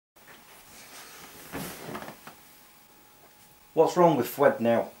What's wrong with Fred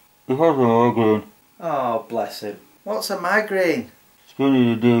now? He has a migraine. Oh, bless him. What's a migraine? It's nothing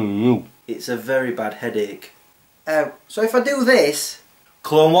to do with you. It's a very bad headache. Oh, so if I do this...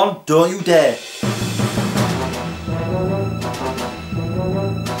 Clone 1, don't you dare!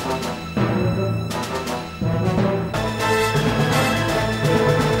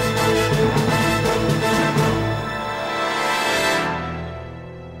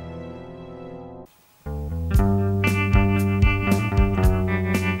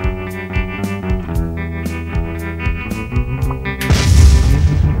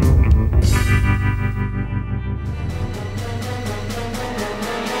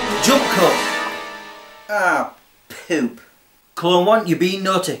 Jump cut! Ah, poop. Clone 1, you're being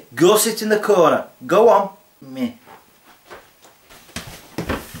naughty. Go sit in the corner. Go on. Meh.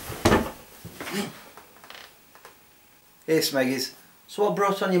 Hey Smeggies, so what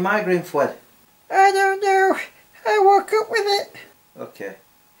brought on your migraine, Fred? I don't know. I woke up with it. Okay.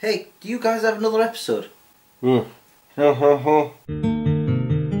 Hey, do you guys have another episode? Yeah. Ha ha ha.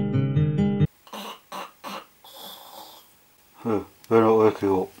 Hey, better wake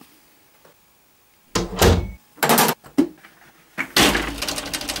you up.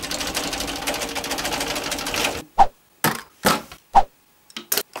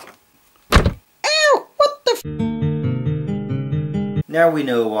 Now we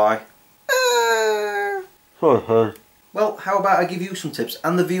know why. Sorry, Fred. Well, how about I give you some tips,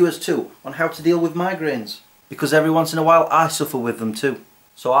 and the viewers too, on how to deal with migraines? Because every once in a while I suffer with them too.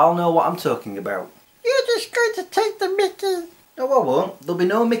 So I'll know what I'm talking about. You're just going to take the mickey. No, I won't. There'll be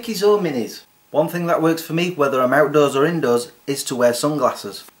no Mickeys or Minis. One thing that works for me, whether I'm outdoors or indoors, is to wear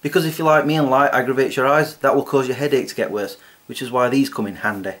sunglasses. Because if you're like me and light aggravates your eyes, that will cause your headache to get worse, which is why these come in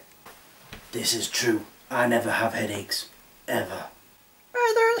handy. This is true. I never have headaches. Ever.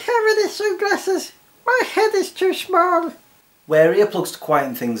 I don't have any sunglasses. My head is too small. Wear earplugs to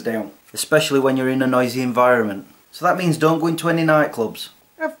quieten things down, especially when you're in a noisy environment. So that means don't go into any nightclubs.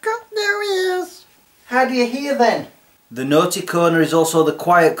 I've got no ears. How do you hear then? The naughty corner is also the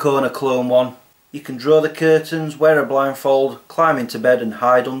quiet corner, Clone 1. You can draw the curtains, wear a blindfold, climb into bed and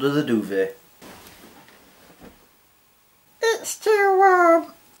hide under the duvet. It's too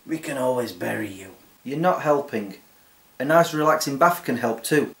warm. We can always bury you. You're not helping. A nice relaxing bath can help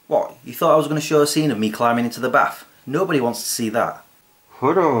too. What, you thought I was going to show a scene of me climbing into the bath? Nobody wants to see that.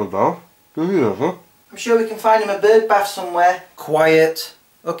 Fred have a bath? Do you ever? I'm sure we can find him a bird bath somewhere. Quiet.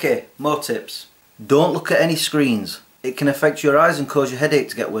 Okay, more tips. Don't look at any screens. It can affect your eyes and cause your headache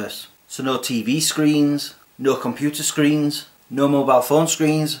to get worse. So no TV screens, no computer screens, no mobile phone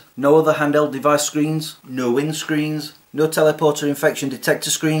screens, no other handheld device screens, no wind screens, no teleporter infection detector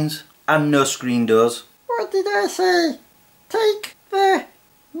screens, and no screen doors. What did I say? Take the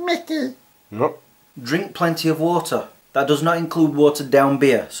mickey. No. Drink plenty of water. That does not include watered down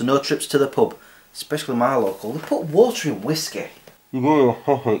beer, so no trips to the pub. Especially my local, they put water in whiskey. You got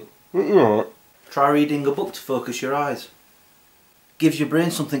a headache. You alright? Try reading a book to focus your eyes. Gives your brain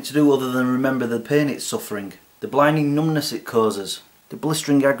something to do other than remember the pain it's suffering, the blinding numbness it causes, the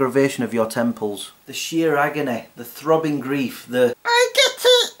blistering aggravation of your temples, the sheer agony, the throbbing grief, the... I get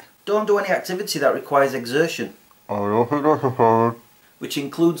it! Don't do any activity that requires exertion, I don't think that's a problem. which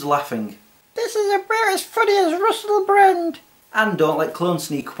includes laughing. This is about as funny as Russell Brand. And don't let clones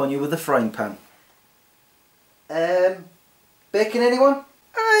sneak up on you with a frying pan. Bacon anyone?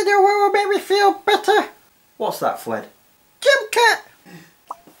 I know what will make me feel better. What's that, Fled? Jump cut!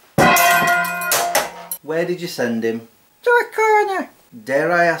 Where did you send him? To a corner.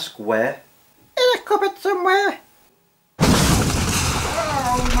 Dare I ask where? In a cupboard somewhere.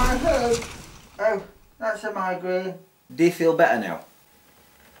 Oh, my head. Oh, that's a migraine. Do you feel better now?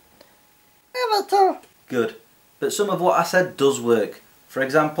 A little. Good. But some of what I said does work. For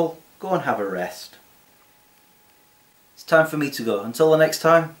example, go and have a rest. It's time for me to go. Until the next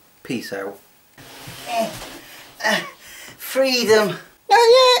time, peace out. Freedom.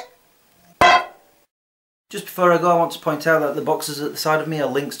 Not yet. Just before I go, I want to point out that the boxes at the side of me are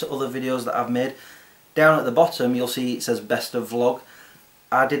links to other videos that I've made. Down at the bottom you'll see it says best of vlog.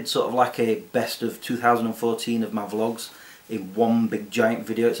 I did sort of like a best of 2014 of my vlogs in one big giant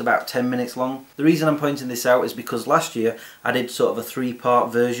video. It's about 10 minutes long. The reason I'm pointing this out is because last year I did sort of a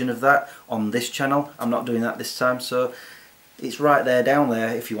 3-part version of that on this channel. I'm not doing that this time, so it's right there down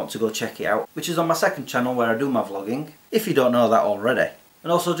there if you want to go check it out, which is on my second channel where I do my vlogging, if you don't know that already.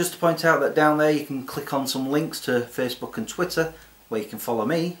 And also just to point out that down there you can click on some links to Facebook and Twitter where you can follow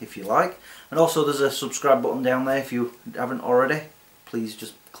me if you like. And also there's a subscribe button down there if you haven't already. Please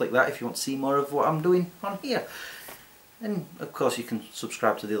just click that if you want to see more of what I'm doing on here. And of course you can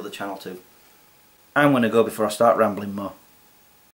subscribe to the other channel too. I'm going to go before I start rambling more.